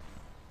sprint.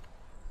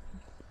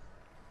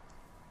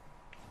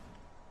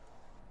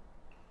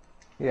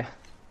 Yeah.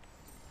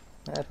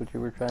 That's what you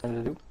were trying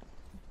to do.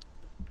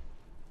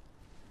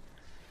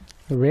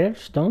 Rare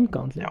stone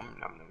gauntlet. Nom,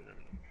 nom, nom, nom.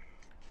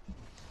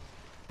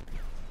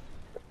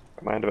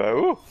 Mind about.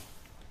 Ooh!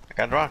 I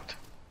got rocked.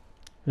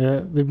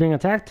 We're being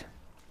attacked?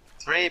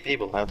 3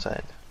 people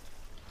outside.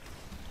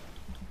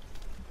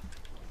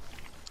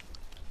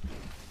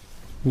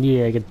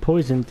 Yeah, I get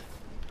poisoned.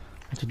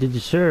 That's what they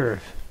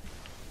deserve.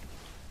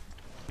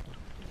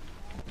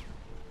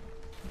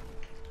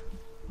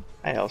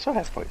 I also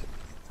have poison.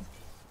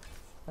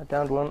 I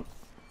downed one.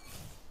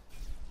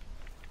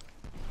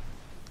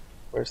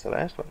 Where's the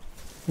last one?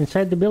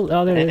 Inside the build.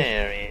 Oh, there it is.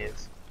 There he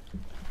is.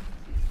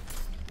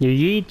 You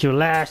eat your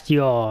last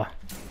yaw.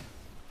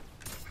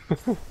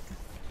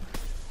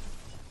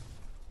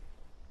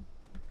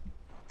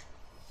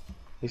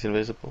 He's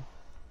invisible.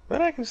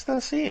 But I can still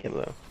see him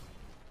though.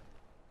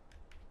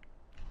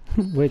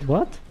 Wait,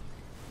 what?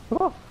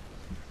 Oh,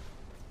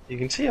 You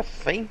can see a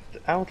faint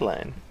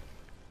outline.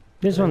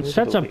 This one's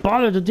such a Invisible.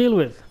 bother to deal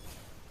with.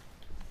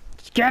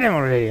 Just get him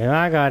already.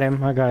 I got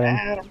him. I got him.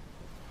 Adam.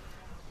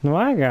 No,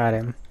 I got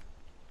him.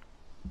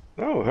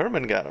 Oh,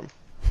 Herman got him.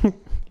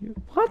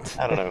 What?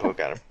 I don't know who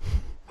got him.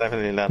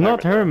 Definitely not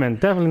Not Herman.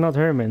 Definitely not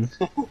Herman.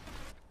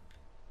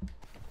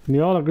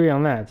 We all agree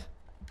on that.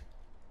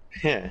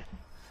 Yeah.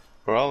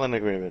 We're all in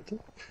agreement.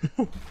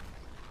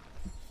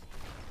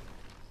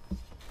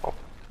 Hop,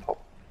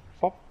 hop,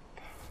 hop.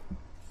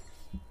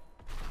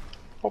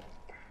 Hop.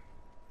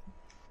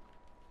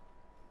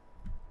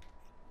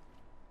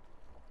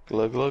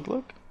 Glug, glug,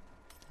 glug.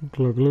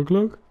 Glug, glug,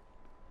 glug.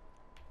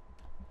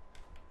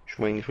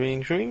 Swing,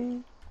 swing,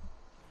 swing.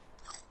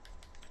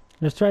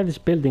 Let's try this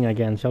building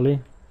again, shall we?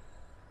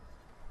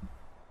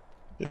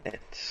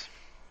 Let's.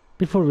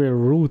 Before we're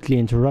rudely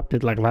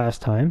interrupted like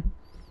last time.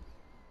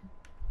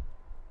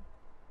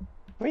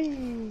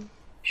 Whee!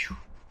 Phew.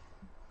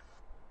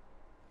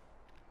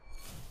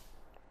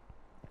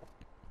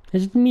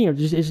 Is it me or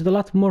is it a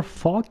lot more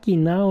foggy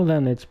now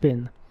than it's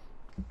been?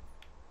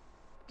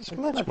 It's It's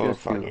much not more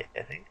just you. foggy,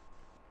 I think.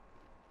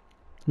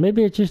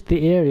 Maybe it's just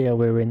the area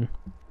we're in.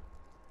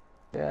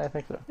 yeah, I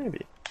think so.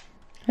 Maybe.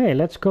 Hey,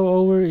 let's go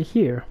over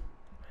here.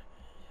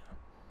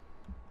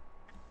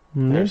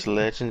 There's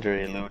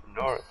legendary loot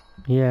north.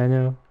 Yeah, I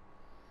know.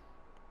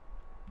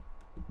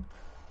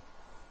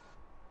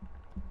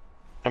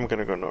 I'm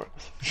gonna go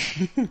north.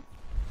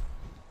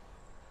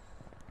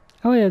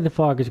 Oh yeah, the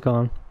fog is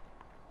gone.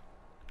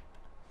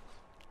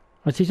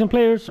 I see some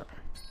players.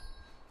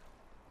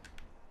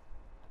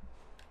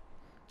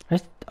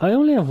 I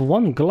only have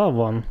one glove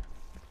on.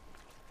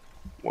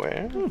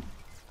 Where?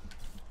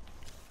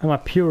 I'm a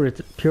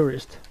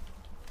purist.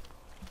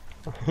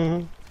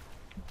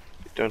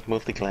 Don't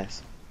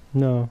multi-class.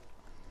 No.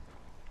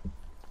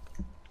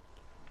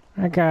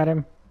 I got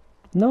him.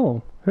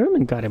 No,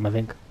 Herman got him, I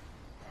think.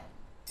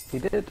 He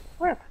did.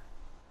 Where?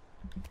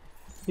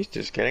 He's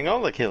just getting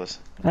all the kills.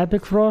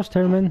 Epic Frost,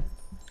 Herman.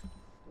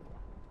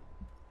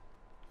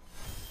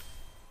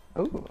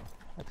 Oh,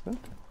 excellent.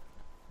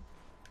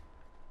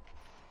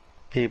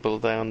 People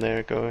down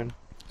there going.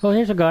 Oh,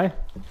 here's a guy.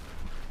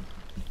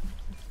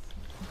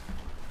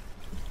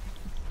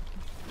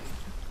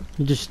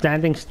 You're just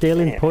standing still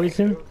in Yeah.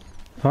 poison?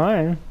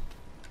 Fine.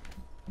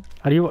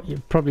 Are you're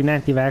probably an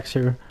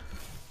anti-vaxxer.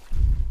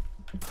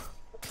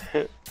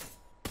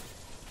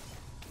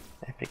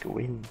 Epic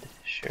wind,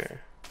 sure.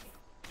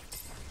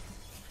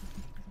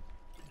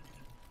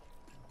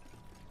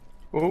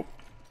 Oh.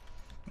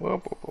 Whoa,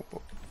 whoa, whoa,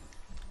 whoa.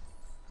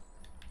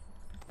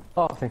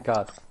 Oh, thank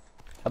God.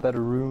 A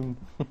better rune.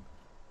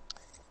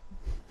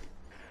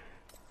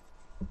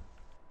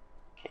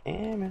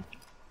 Yeah, man.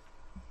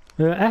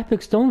 Epic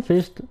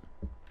Stonefist.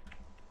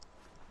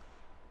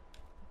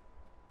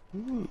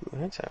 Ooh,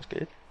 that sounds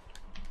good.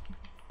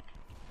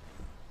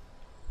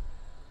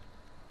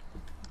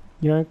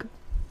 Yoink.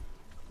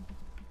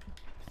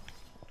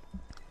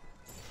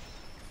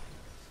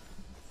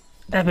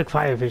 Epic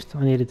Fire Fist.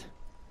 I need it.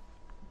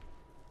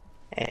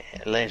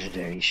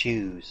 Legendary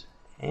shoes.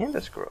 And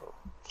a scroll.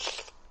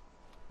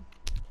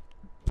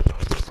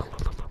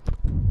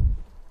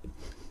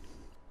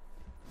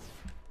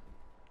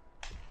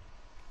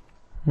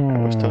 I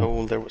was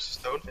told there was a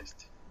stone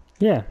fist.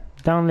 Yeah,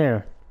 down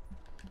there.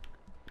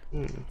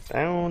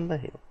 Down the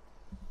hill.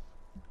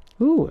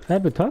 Ooh,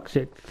 Epic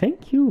Toxic.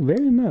 Thank you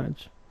very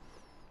much.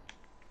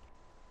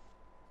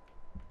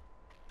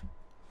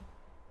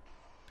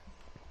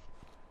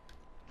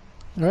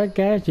 Alright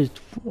guys, just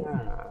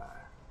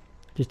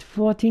Just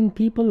 14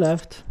 people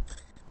left.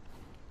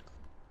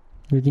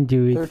 We can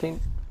do it.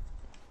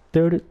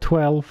 13.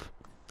 12.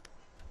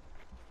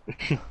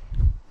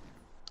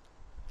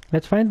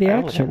 Let's find the I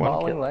only action. have one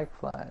Falling kill. like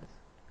flies.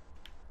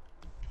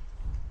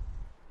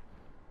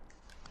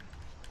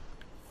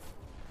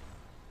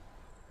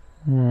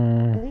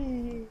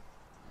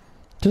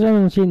 Just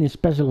haven't seen any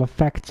special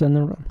effects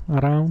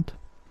around.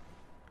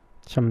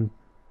 Some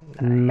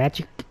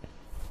magic.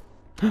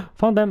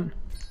 Found them.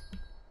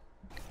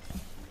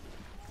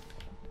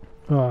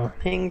 Oh,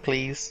 Ping,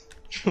 please.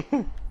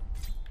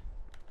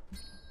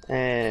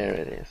 There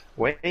it is.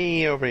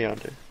 Way over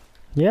yonder.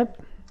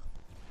 yep.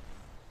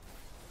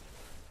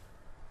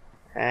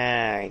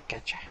 I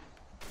gotcha.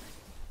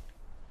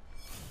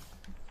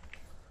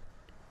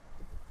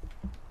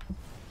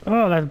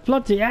 Oh, that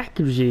bloody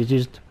accuracy is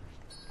just...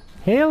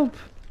 Help!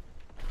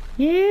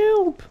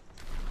 Help!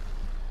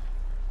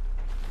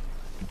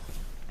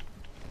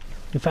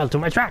 You fell to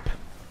my trap!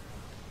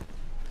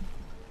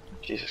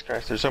 Jesus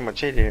Christ, there's so much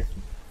shit here.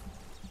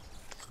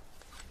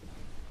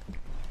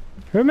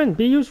 Herman,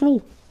 be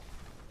useful!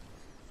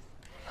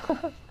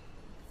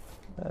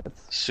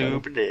 That's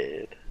Super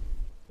dead.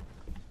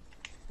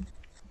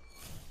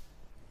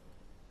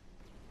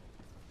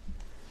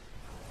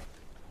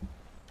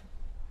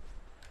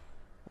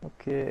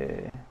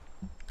 okay.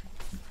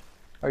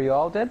 Are you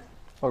all dead?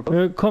 Or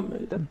both?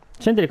 Come...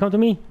 Sentry, come to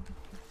me!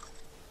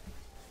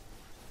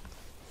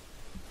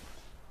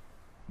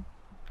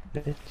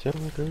 It's so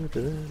good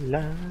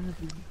alive.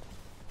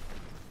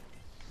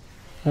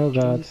 Oh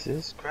god.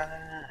 Jesus Christ.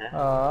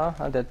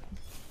 I'm dead.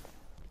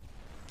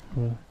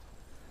 Oh.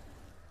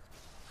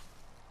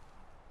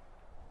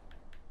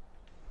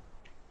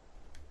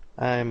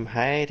 I'm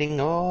hiding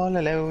all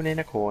alone in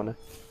a corner.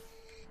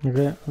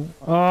 Okay.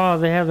 Oh,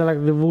 they have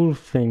like the wolf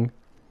thing.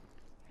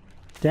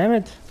 Damn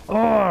it!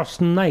 Oh,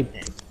 snipe!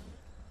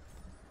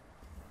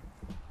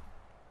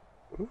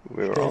 Ooh,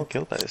 we were all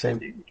killed by the same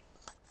dude.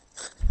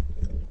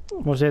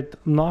 Was it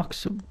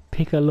Nox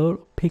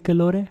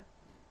Piccolore?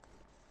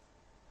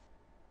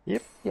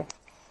 Yep. Yeah.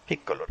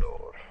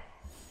 Piccolodor.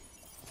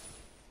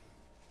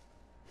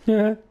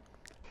 Yeah.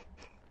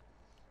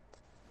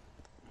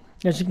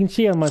 As you can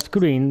see on my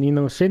screen, you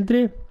know,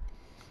 Sentry,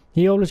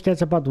 he always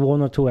gets about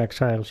 1 or 2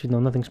 exiles, you know,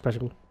 nothing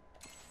special.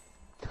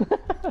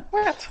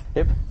 What?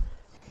 Yep.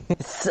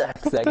 It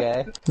sucks, that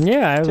guy.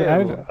 Yeah,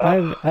 Terrible.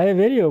 I have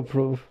video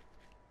proof.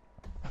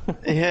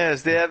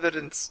 Yes, the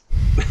evidence.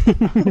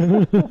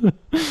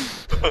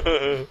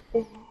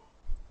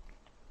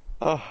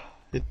 Oh,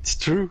 it's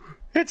true.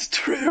 It's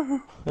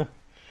true.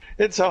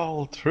 It's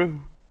all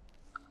true.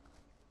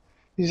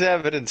 There's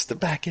evidence to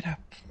back it up.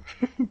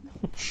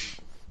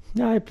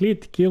 I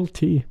plead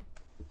guilty.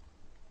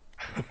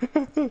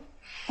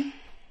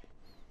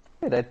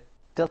 Wait, I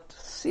dealt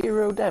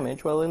 0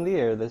 damage while in the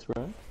air this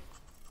run.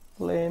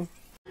 Lame.